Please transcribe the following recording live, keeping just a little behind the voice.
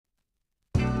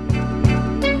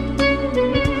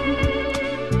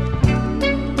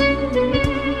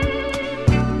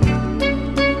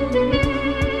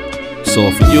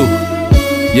You,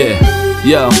 yeah,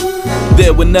 yo.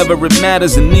 There whenever it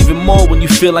matters, and even more when you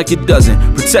feel like it doesn't.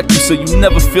 Protect you so you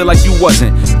never feel like you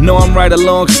wasn't. Know I'm right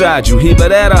alongside you. Either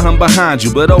that or I'm behind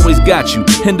you, but always got you.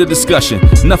 End the discussion,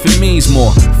 nothing means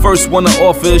more. First one to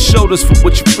offer is shoulders for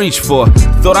what you reach for.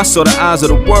 Thought I saw the eyes of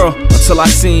the world until I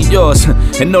seen yours.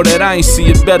 And know that I ain't see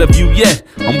a better view yet.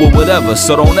 I'm with whatever,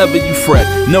 so don't ever you fret.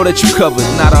 Know that you covered,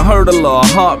 not a hurt or a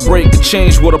heartbreak. A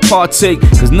change what a partake,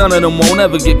 cause none of them won't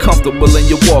ever get comfortable in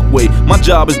your walkway. My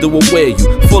job is to aware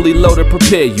you, fully loaded,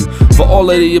 prepare you for all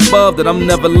of the above that I'm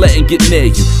never letting get near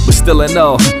you. But still in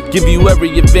all, give you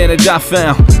every advantage I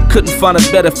found. Couldn't find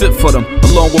a better fit for them,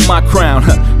 along with my crown.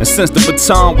 And since the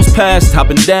baton was passed,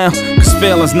 hopping down, cause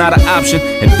failing's not an option,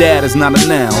 and dad is not a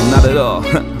noun, not at all.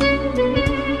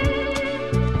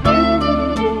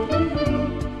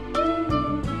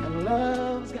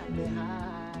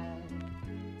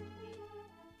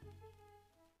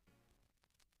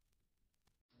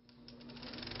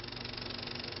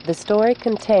 The story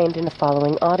contained in the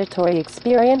following auditory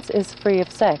experience is free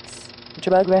of sex,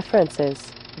 drug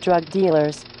references, drug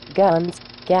dealers, guns,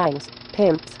 gangs,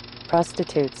 pimps,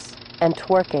 prostitutes, and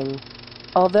twerking.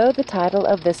 Although the title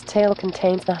of this tale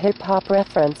contains the hip-hop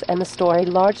reference and the story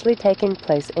largely taking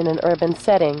place in an urban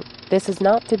setting, this is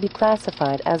not to be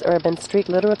classified as urban street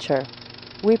literature.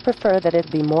 We prefer that it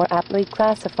be more aptly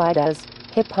classified as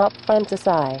hip-hop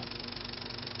fantasy.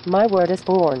 My word is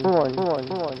born.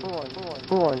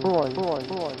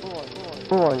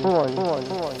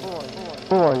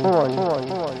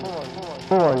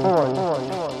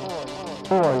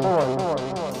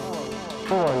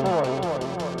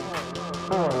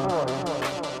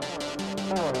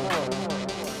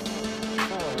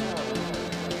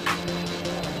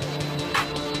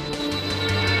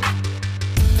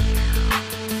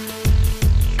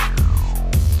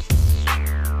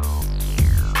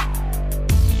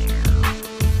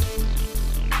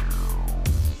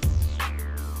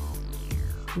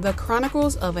 The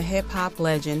Chronicles of a Hip-Hop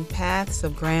Legend, Paths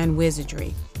of Grand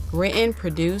Wizardry. Written,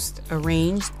 produced,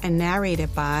 arranged, and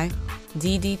narrated by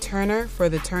D.D. Turner for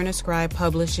the Turner Scribe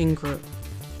Publishing Group.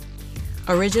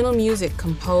 Original music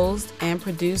composed and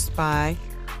produced by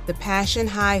The Passion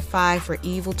Hi-Fi for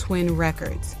Evil Twin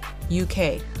Records,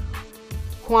 UK.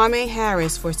 Kwame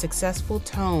Harris for Successful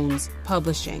Tones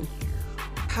Publishing.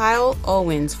 Kyle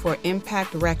Owens for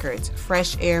Impact Records,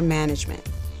 Fresh Air Management.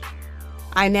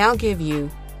 I now give you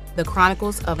The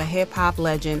Chronicles of a Hip-Hop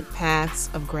Legend, Paths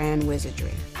of Grand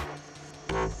Wizardry.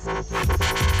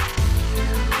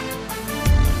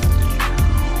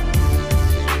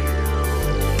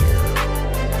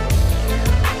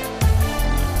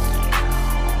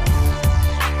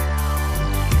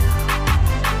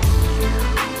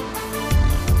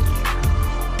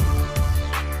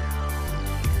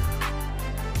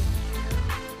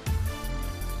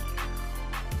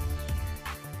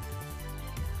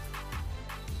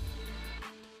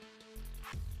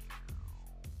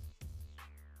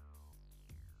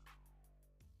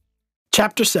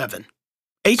 Chapter 7.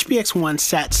 HBX-1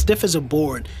 sat stiff as a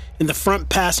board in the front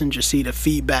passenger seat of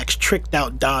Feedback's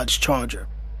tricked-out Dodge Charger.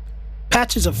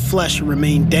 Patches of flesh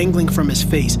remained dangling from his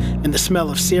face, and the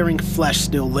smell of searing flesh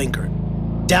still lingered.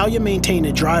 Dahlia maintained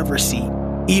a driver's seat,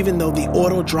 even though the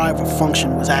auto driver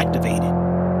function was activated.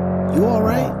 "You all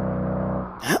right?"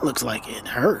 "That looks like it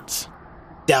hurts,"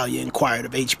 Dahlia inquired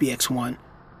of HBX-1,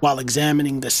 while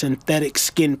examining the synthetic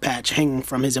skin patch hanging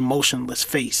from his emotionless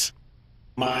face.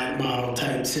 "My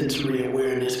model-type sensory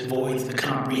awareness voids the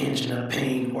comprehension of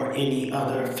pain or any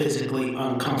other physically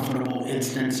uncomfortable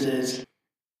instances,"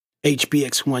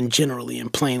 HBX-1 generally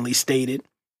and plainly stated.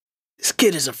 "This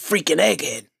kid is a freaking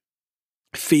egghead,"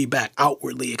 Feedback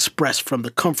outwardly expressed from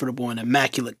the comfortable and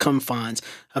immaculate confines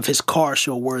of his car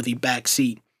show-worthy back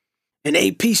seat. "An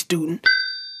AP student,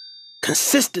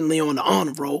 consistently on the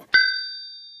honor roll,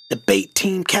 debate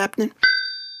team captain.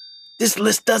 This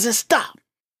list doesn't stop,"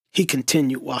 he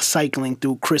continued while cycling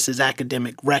through Chris's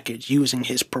academic records using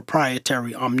his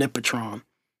proprietary Omnipotron.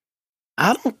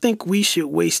 "I don't think we should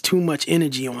waste too much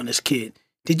energy on this kid.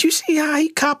 Did you see how he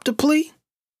copped a plea?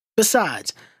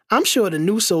 Besides, I'm sure the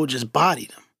new soldiers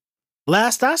bodied him.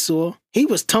 Last I saw, he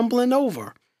was tumbling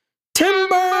over."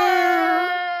 "Timber!"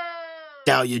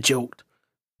 Dahlia joked,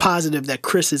 positive that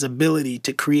Chris's ability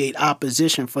to create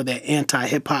opposition for their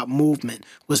anti-hip-hop movement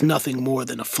was nothing more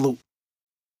than a fluke.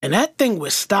 "And that thing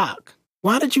was stock.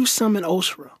 Why did you summon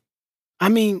Osra? I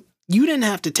mean, you didn't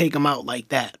have to take him out like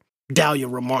that," Dahlia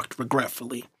remarked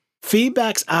regretfully.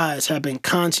 Feedback's eyes had been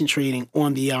concentrating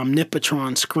on the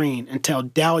Omnipotron screen until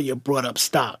Dahlia brought up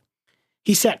stock.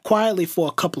 He sat quietly for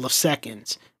a couple of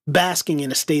seconds, basking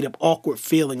in a state of awkward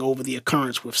feeling over the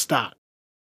occurrence with stock.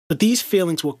 But these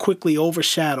feelings were quickly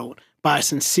overshadowed by a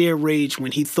sincere rage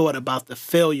when he thought about the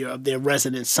failure of their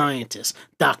resident scientist,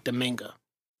 Dr. Minga.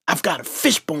 I've got a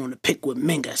fishbone to pick with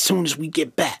Minga as soon as we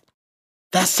get back.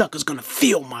 That sucker's gonna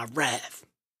feel my wrath.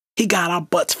 He got our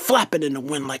butts flapping in the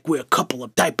wind like we're a couple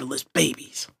of diaperless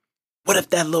babies. What if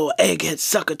that little egghead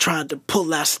sucker tried to pull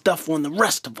that stuff on the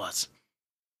rest of us?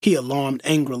 He alarmed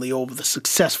angrily over the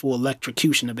successful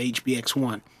electrocution of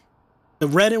HBX-1. The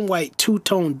red and white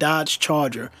two-tone Dodge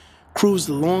Charger cruised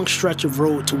the long stretch of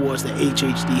road towards the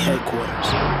HHD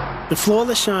headquarters. The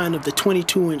flawless shine of the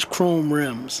 22-inch chrome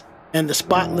rims and the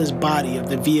spotless body of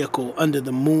the vehicle under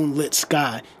the moonlit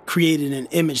sky created an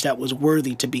image that was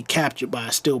worthy to be captured by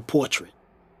a still portrait.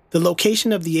 The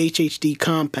location of the HHD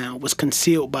compound was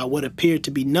concealed by what appeared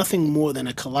to be nothing more than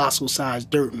a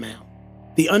colossal-sized dirt mound.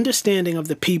 The understanding of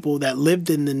the people that lived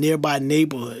in the nearby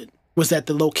neighborhood was that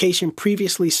the location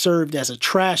previously served as a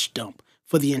trash dump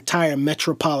for the entire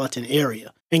metropolitan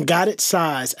area and got its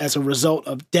size as a result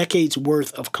of decades'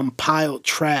 worth of compiled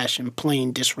trash in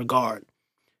plain disregard.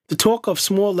 The talk of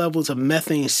small levels of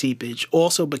methane seepage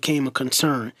also became a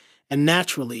concern, and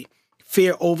naturally,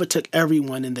 fear overtook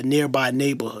everyone in the nearby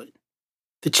neighborhood.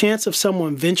 The chance of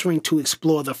someone venturing to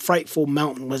explore the frightful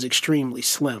mountain was extremely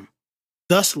slim.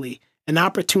 Thusly, an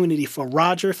opportunity for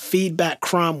Roger Feedback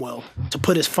Cromwell to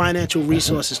put his financial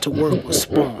resources to work was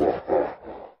spawned.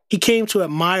 He came to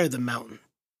admire the mountain.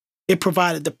 It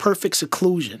provided the perfect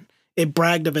seclusion. It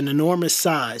bragged of an enormous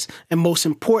size, and most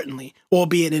importantly,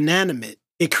 albeit inanimate,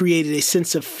 it created a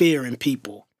sense of fear in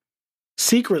people.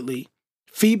 Secretly,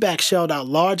 Feedback shelled out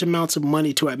large amounts of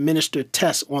money to administer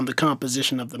tests on the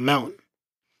composition of the mountain.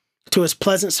 To his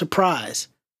pleasant surprise,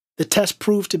 the test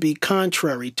proved to be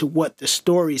contrary to what the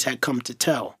stories had come to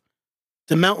tell.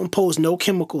 The mountain posed no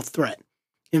chemical threat.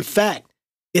 In fact,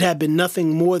 it had been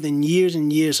nothing more than years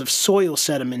and years of soil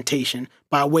sedimentation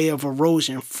by way of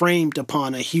erosion framed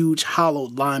upon a huge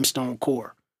hollowed limestone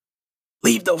core.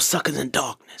 Leave those suckers in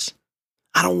darkness.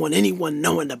 I don't want anyone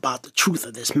knowing about the truth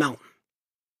of this mountain.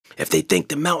 If they think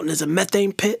the mountain is a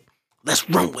methane pit, let's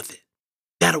run with it.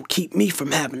 That'll keep me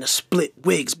from having to split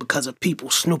wigs because of people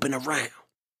snooping around.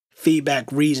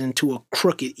 Feedback reasoned to a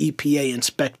crooked EPA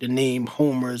inspector named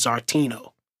Homer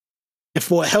Zartino. And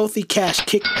for a healthy cash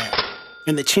kickback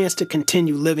and the chance to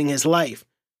continue living his life,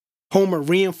 Homer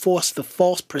reinforced the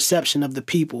false perception of the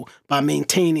people by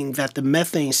maintaining that the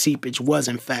methane seepage was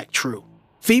in fact true.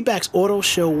 Feedback's auto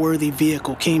show-worthy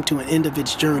vehicle came to an end of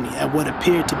its journey at what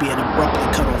appeared to be an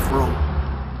abruptly cut-off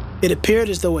road. It appeared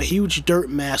as though a huge dirt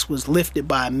mass was lifted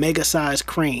by a mega-sized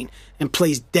crane and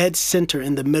placed dead center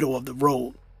in the middle of the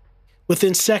road.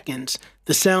 Within seconds,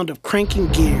 the sound of cranking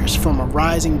gears from a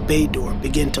rising bay door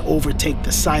began to overtake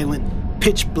the silent,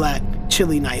 pitch-black,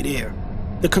 chilly night air.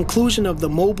 The conclusion of the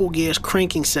mobile gears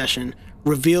cranking session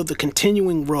revealed the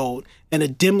continuing road and a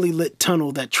dimly lit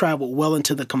tunnel that traveled well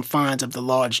into the confines of the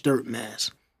large dirt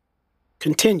mass.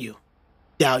 Continue,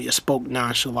 Dahlia spoke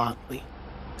nonchalantly.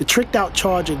 The tricked-out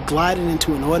Charger glided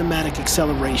into an automatic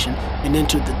acceleration and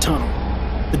entered the tunnel.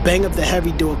 The bang of the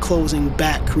heavy door closing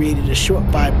back created a short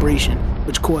vibration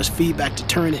which caused Feedback to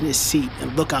turn in his seat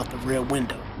and look out the rear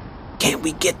window. Can't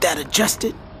we get that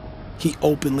adjusted? He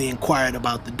openly inquired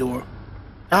about the door.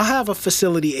 I'll have a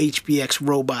facility HBX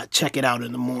robot check it out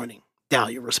in the morning,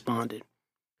 Dahlia responded.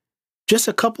 Just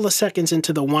a couple of seconds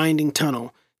into the winding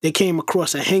tunnel, they came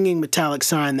across a hanging metallic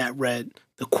sign that read,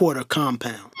 The Quarter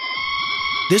Compound.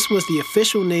 This was the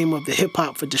official name of the Hip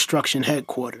Hop for Destruction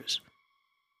headquarters.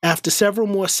 After several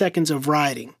more seconds of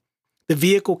riding, the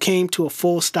vehicle came to a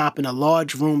full stop in a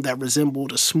large room that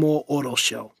resembled a small auto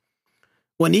show.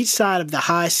 On each side of the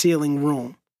high-ceiling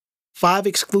room, 5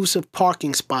 exclusive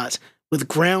parking spots with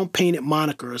ground-painted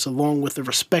monikers along with the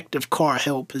respective car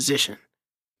held position.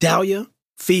 Dahlia,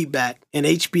 Feedback, and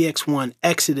HBX-1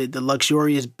 exited the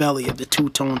luxurious belly of the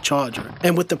two-tone Charger,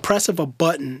 and with the press of a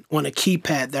button on a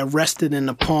keypad that rested in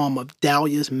the palm of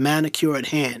Dahlia's manicured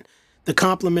hand, the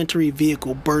complimentary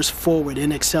vehicle burst forward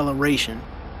in acceleration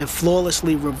and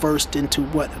flawlessly reversed into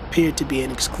what appeared to be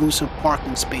an exclusive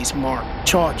parking space marked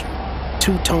Charger,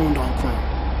 two-toned on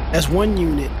chrome. As one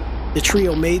unit, the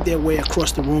trio made their way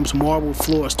across the room's marble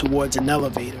floors towards an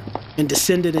elevator and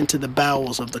descended into the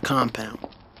bowels of the compound.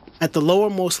 At the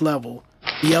lowermost level,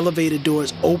 the elevator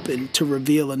doors opened to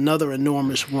reveal another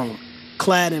enormous room,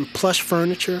 clad in plush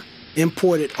furniture,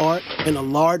 imported art, and a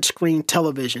large-screen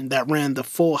television that ran the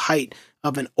full height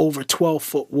of an over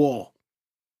 12-foot wall.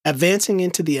 Advancing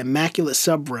into the immaculate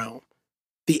subrealm,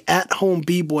 the at-home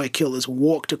b-boy killers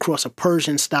walked across a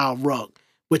Persian-style rug,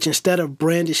 which instead of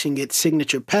brandishing its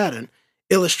signature pattern,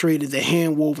 illustrated the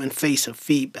hand-woven face of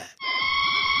Feedback.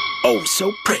 Oh,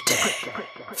 so pretty,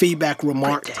 Feedback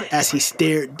remarked as he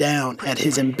stared down at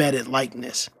his embedded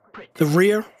likeness. The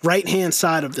rear, right-hand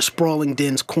side of the sprawling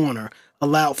den's corner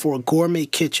allowed for a gourmet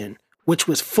kitchen, which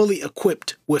was fully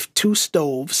equipped with 2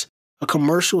 stoves, a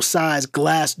commercial-sized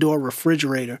glass door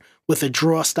refrigerator with a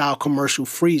drawer-style commercial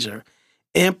freezer,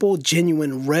 ample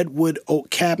genuine redwood oak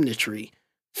cabinetry,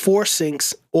 4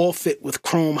 sinks, all fit with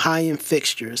chrome high-end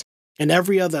fixtures, and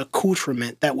every other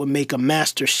accoutrement that would make a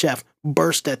master chef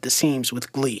burst at the seams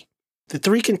with glee. The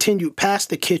 3 continued past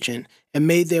the kitchen and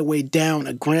made their way down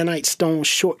a granite stone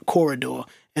short corridor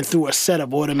and through a set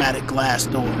of automatic glass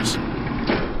doors.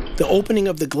 The opening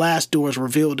of the glass doors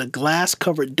revealed a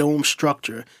glass-covered dome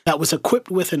structure that was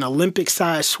equipped with an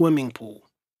Olympic-sized swimming pool.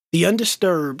 The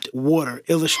undisturbed water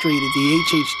illustrated the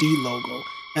HHD logo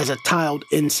as a tiled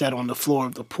inset on the floor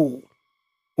of the pool.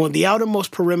 On the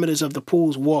outermost perimeters of the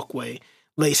pool's walkway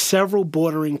lay several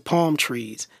bordering palm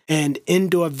trees and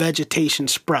indoor vegetation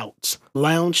sprouts,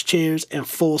 lounge chairs, and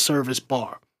full-service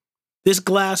bar. This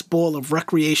glass ball of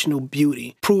recreational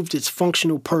beauty proved its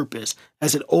functional purpose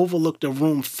as it overlooked a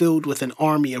room filled with an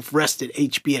army of rested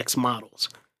HBX models.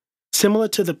 Similar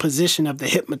to the position of the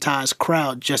hypnotized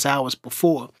crowd just hours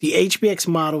before, the HBX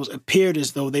models appeared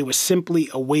as though they were simply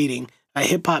awaiting a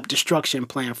hip-hop destruction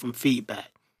plan from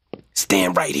Feedback.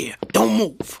 "Stand right here. Don't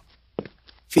move,"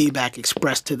 Feedback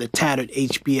expressed to the tattered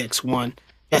HBX-1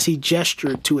 as he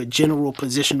gestured to a general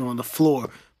position on the floor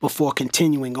before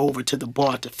continuing over to the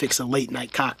bar to fix a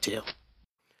late-night cocktail.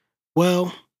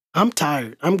 "Well, I'm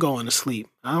tired. I'm going to sleep.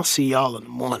 I'll see y'all in the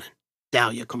morning,"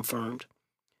 Dahlia confirmed.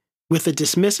 With a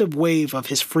dismissive wave of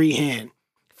his free hand,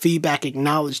 Feedback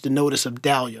acknowledged the notice of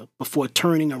Dahlia before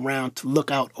turning around to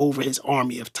look out over his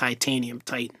army of titanium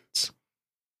titans.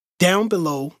 Down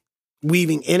below,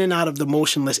 weaving in and out of the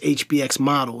motionless HBX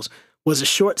models, was a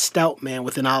short, stout man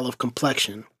with an olive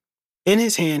complexion. In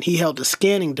his hand, he held a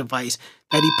scanning device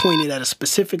that he pointed at a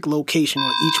specific location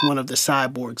on each one of the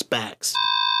cyborgs' backs.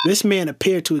 This man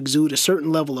appeared to exude a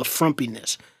certain level of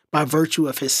frumpiness by virtue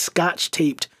of his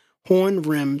scotch-taped,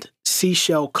 horn-rimmed,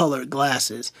 seashell-colored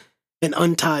glasses and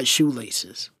untied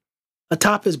shoelaces.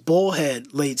 Atop his bald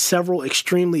head laid several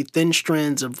extremely thin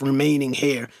strands of remaining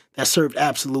hair that served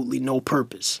absolutely no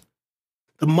purpose.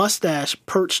 The mustache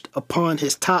perched upon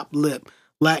his top lip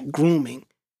lacked grooming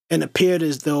and appeared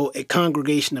as though a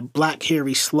congregation of black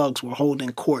hairy slugs were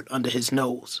holding court under his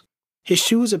nose. His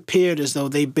shoes appeared as though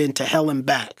they'd been to hell and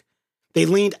back. They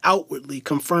leaned outwardly,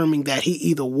 confirming that he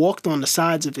either walked on the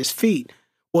sides of his feet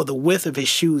or the width of his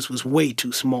shoes was way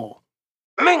too small.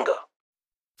 "Minga!"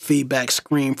 Feedback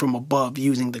screamed from above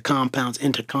using the compound's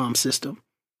intercom system.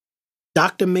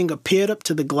 Dr. Minga peered up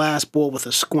to the glass ball with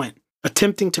a squint,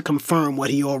 attempting to confirm what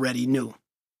he already knew.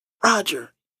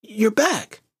 "Roger, you're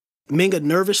back," Minga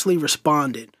nervously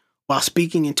responded while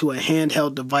speaking into a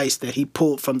handheld device that he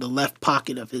pulled from the left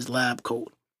pocket of his lab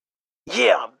coat.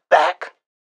 "Yeah, I'm back.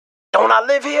 Don't I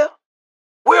live here?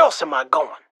 Where else am I going?"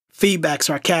 Feedback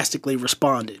sarcastically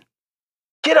responded.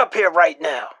 "Get up here right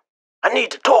now. I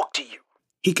need to talk to you,"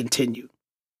 he continued.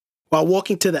 While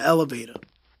walking to the elevator,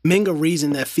 Minga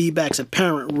reasoned that Feedback's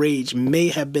apparent rage may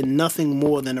have been nothing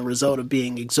more than a result of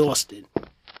being exhausted.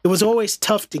 It was always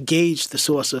tough to gauge the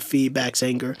source of Feedback's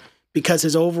anger because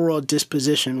his overall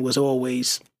disposition was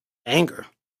always anger.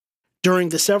 During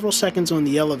the several seconds on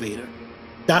the elevator,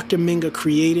 Dr. Minga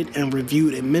created and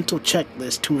reviewed a mental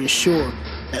checklist to ensure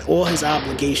that all his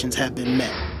obligations had been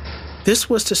met. This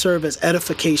was to serve as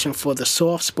edification for the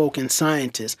soft-spoken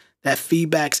scientist that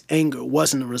Feedback's anger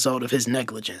wasn't a result of his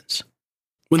negligence.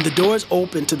 When the doors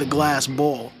opened to the glass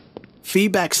ball,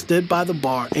 Feedback stood by the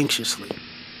bar anxiously.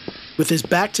 With his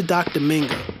back to Dr.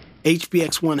 Minga,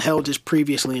 HBX-1 held his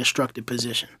previously instructed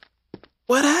position.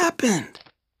 "What happened?"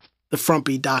 the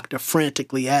frumpy doctor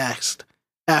frantically asked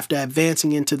after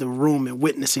advancing into the room and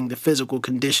witnessing the physical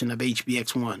condition of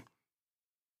HBX-1.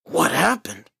 "What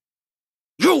happened?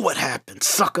 You're what happened,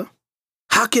 sucker.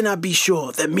 How can I be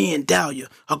sure that me and Dahlia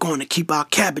are going to keep our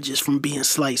cabbages from being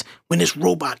sliced when this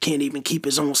robot can't even keep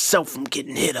his own self from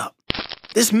getting hit up?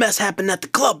 This mess happened at the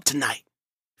club tonight,"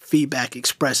 Feedback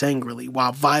expressed angrily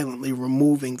while violently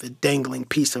removing the dangling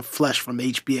piece of flesh from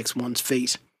HBX-1's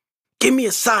face. "Give me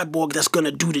a cyborg that's going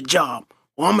to do the job,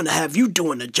 or I'm going to have you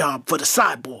doing the job for the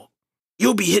cyborg.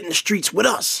 You'll be hitting the streets with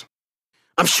us.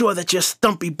 I'm sure that your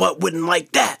stumpy butt wouldn't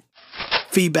like that,"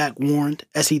 Feedback warned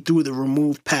as he threw the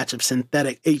removed patch of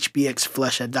synthetic HBX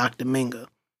flesh at Dr. Minga.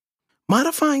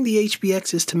 "Modifying the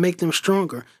HBXs to make them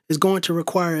stronger is going to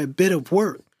require a bit of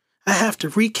work. I have to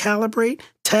recalibrate,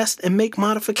 test, and make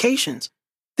modifications.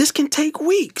 This can take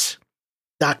weeks,"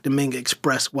 Dr. Minga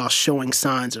expressed while showing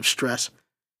signs of stress.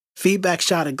 Feedback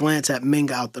shot a glance at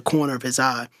Minga out the corner of his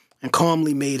eye and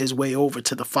calmly made his way over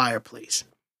to the fireplace.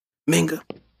 Minga,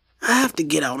 I have to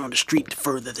get out on the street to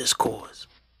further this cause.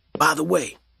 By the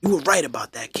way, you were right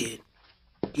about that kid.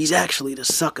 He's actually the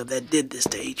sucker that did this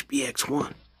to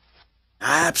HBX-1.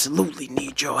 I absolutely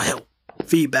need your help.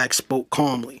 Feedback spoke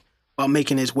calmly while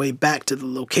making his way back to the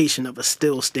location of a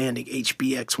still-standing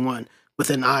HBX-1 with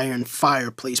an iron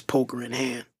fireplace poker in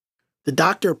hand. The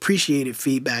doctor appreciated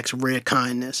Feedback's rare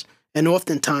kindness and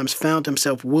oftentimes found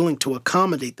himself willing to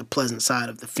accommodate the pleasant side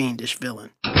of the fiendish villain.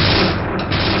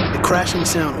 The crashing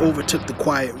sound overtook the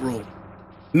quiet room.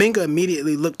 Minga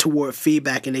immediately looked toward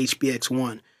Feedback and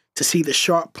HBX-1 to see the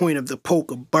sharp point of the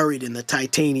poker buried in the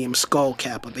titanium skull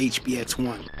cap of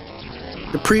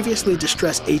HBX-1. The previously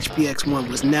distressed HBX-1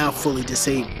 was now fully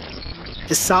disabled.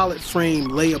 His solid frame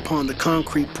lay upon the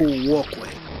concrete pool walkway,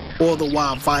 all the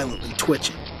while violently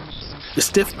twitching. The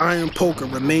stiff iron poker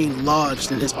remained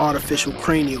lodged in his artificial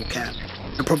cranial cap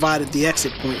and provided the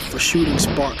exit point for shooting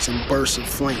sparks and bursts of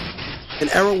flame. An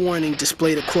error warning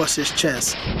displayed across his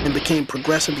chest and became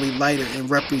progressively lighter in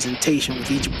representation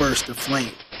with each burst of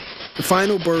flame. The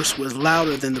final burst was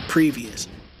louder than the previous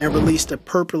and released a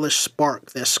purplish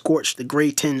spark that scorched the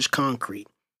gray-tinged concrete.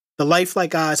 The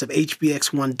lifelike eyes of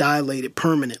HBX-1 dilated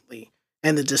permanently,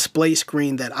 and the display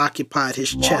screen that occupied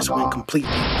his chest went completely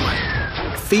black.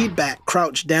 Feedback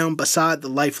crouched down beside the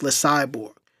lifeless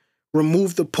cyborg,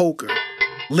 removed the poker,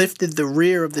 lifted the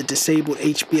rear of the disabled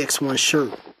HBX-1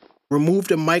 shirt,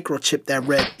 removed a microchip that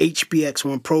read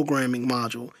HBX-1 programming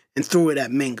module, and threw it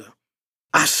at Minga.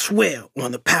 I swear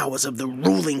on the powers of the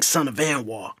ruling son of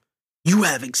Anwar, you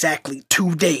have exactly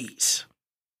 2 days,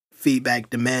 Feedback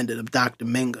demanded of Dr.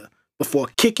 Minga before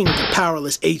kicking the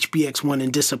powerless HBX-1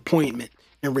 in disappointment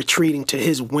and retreating to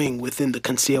his wing within the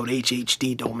concealed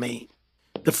HHD domain.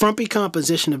 The frumpy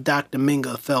composition of Dr.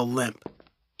 Minga fell limp.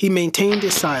 He maintained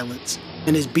his silence,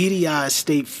 and his beady eyes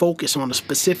stayed focused on a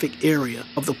specific area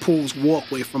of the pool's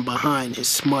walkway from behind his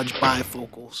smudged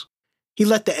bifocals. He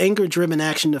let the anger-driven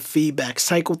action of Feedback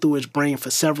cycle through his brain for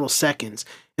several seconds,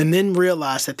 and then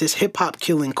realized that this hip-hop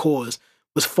killing cause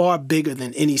was far bigger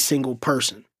than any single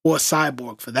person, or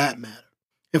cyborg for that matter.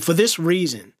 And for this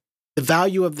reason, the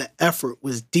value of the effort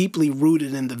was deeply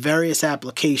rooted in the various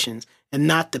applications and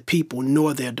not the people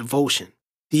nor their devotion.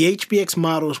 The HBX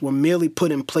models were merely put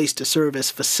in place to serve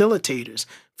as facilitators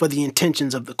for the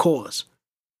intentions of the cause.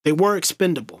 They were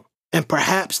expendable, and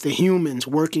perhaps the humans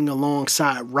working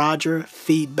alongside Roger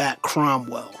Feedback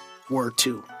Cromwell were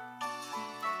too.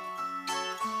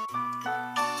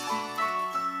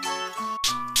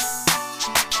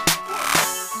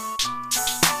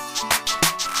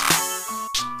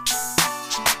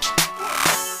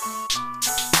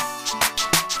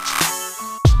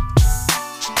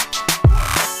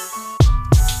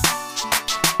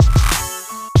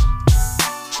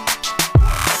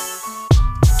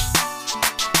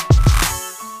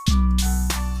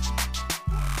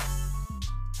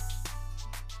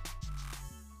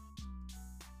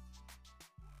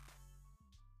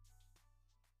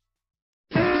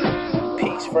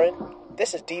 Friend,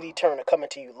 this is DD Turner coming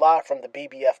to you live from the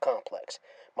BBF complex.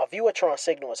 My Viewertron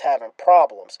signal is having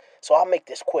problems, so I'll make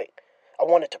this quick. I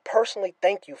wanted to personally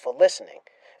thank you for listening,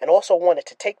 and also wanted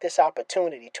to take this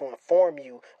opportunity to inform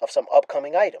you of some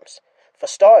upcoming items. For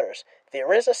starters,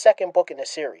 there is a second book in the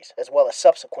series, as well as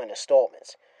subsequent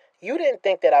installments. You didn't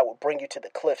think that I would bring you to the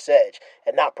cliff's edge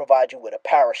and not provide you with a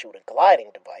parachute and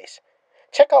gliding device.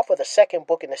 Check out for the second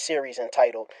book in the series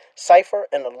entitled Cypher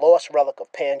and the Lost Relic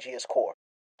of Pangea's Core,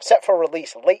 set for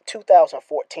release late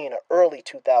 2014 or early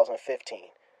 2015.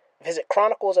 Visit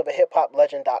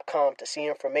chroniclesofahiphoplegend.com to see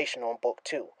information on Book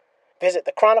 2. Visit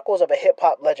the Chronicles of a Hip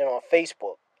Hop Legend on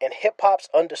Facebook and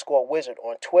hiphops_wizard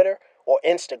on Twitter or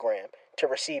Instagram to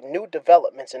receive new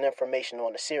developments and information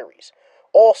on the series.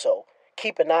 Also,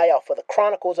 keep an eye out for the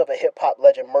Chronicles of a Hip Hop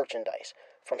Legend merchandise.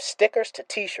 From stickers to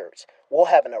t-shirts, we'll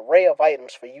have an array of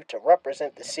items for you to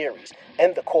represent the series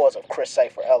and the cause of Chris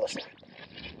Cypher Ellison.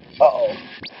 Uh-oh,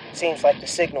 seems like the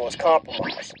signal is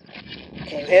compromised.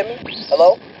 Can you hear me?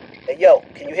 Hello? Hey, yo,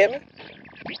 can you hear me?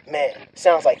 Man,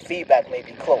 sounds like Feedback may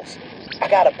be close. I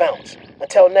gotta bounce.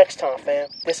 Until next time, fam,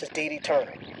 this is DD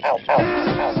Turner. Out, out,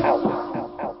 out, out, out,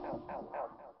 out, out.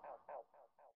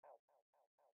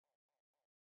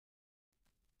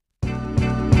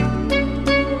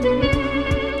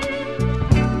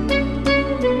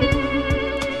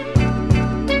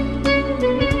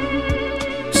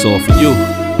 It's all for you.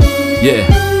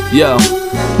 Yeah, yo.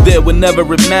 There whenever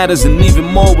it matters, and even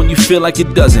more when you feel like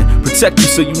it doesn't. Protect you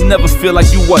so you never feel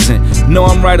like you wasn't. Know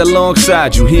I'm right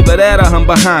alongside you, either that or I'm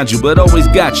behind you, but always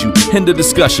got you. End of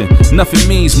discussion, nothing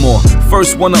means more.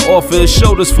 First one to offer is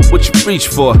shoulders for what you reach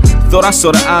for. Thought I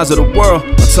saw the eyes of the world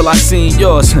until I seen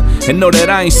yours. And know that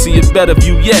I ain't see a better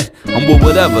view yet. I'm with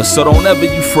whatever, so don't ever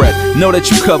you fret. Know that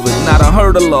you covered, not a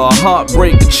hurdle or a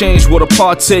heartbreak to change what a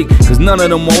partake. Cause none of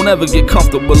them won't ever get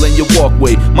comfortable in your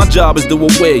walkway. My job is to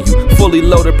aware you, fully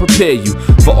loaded, prepare you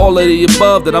for all of the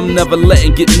above that I'm never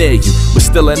letting get near you. But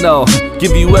still in all,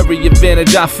 give you every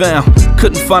advantage I found.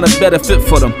 Couldn't find a better fit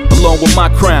for them, along with my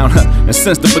crown. And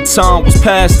since the baton was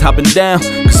passed, I've been down.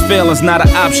 Cause failing's not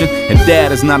an option, and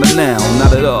dad is not a noun,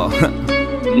 not at all.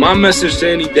 My message to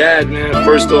any dad, man,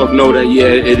 first off, know that, yeah,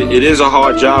 it is a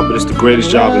hard job, but it's the greatest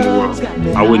job in the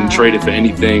world. I wouldn't trade it for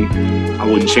anything. I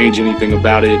wouldn't change anything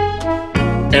about it.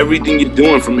 Everything you're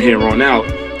doing from here on out,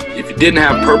 if it didn't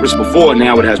have purpose before,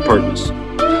 now it has purpose.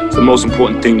 It's the most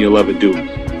important thing you'll ever do.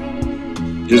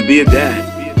 Just be a dad.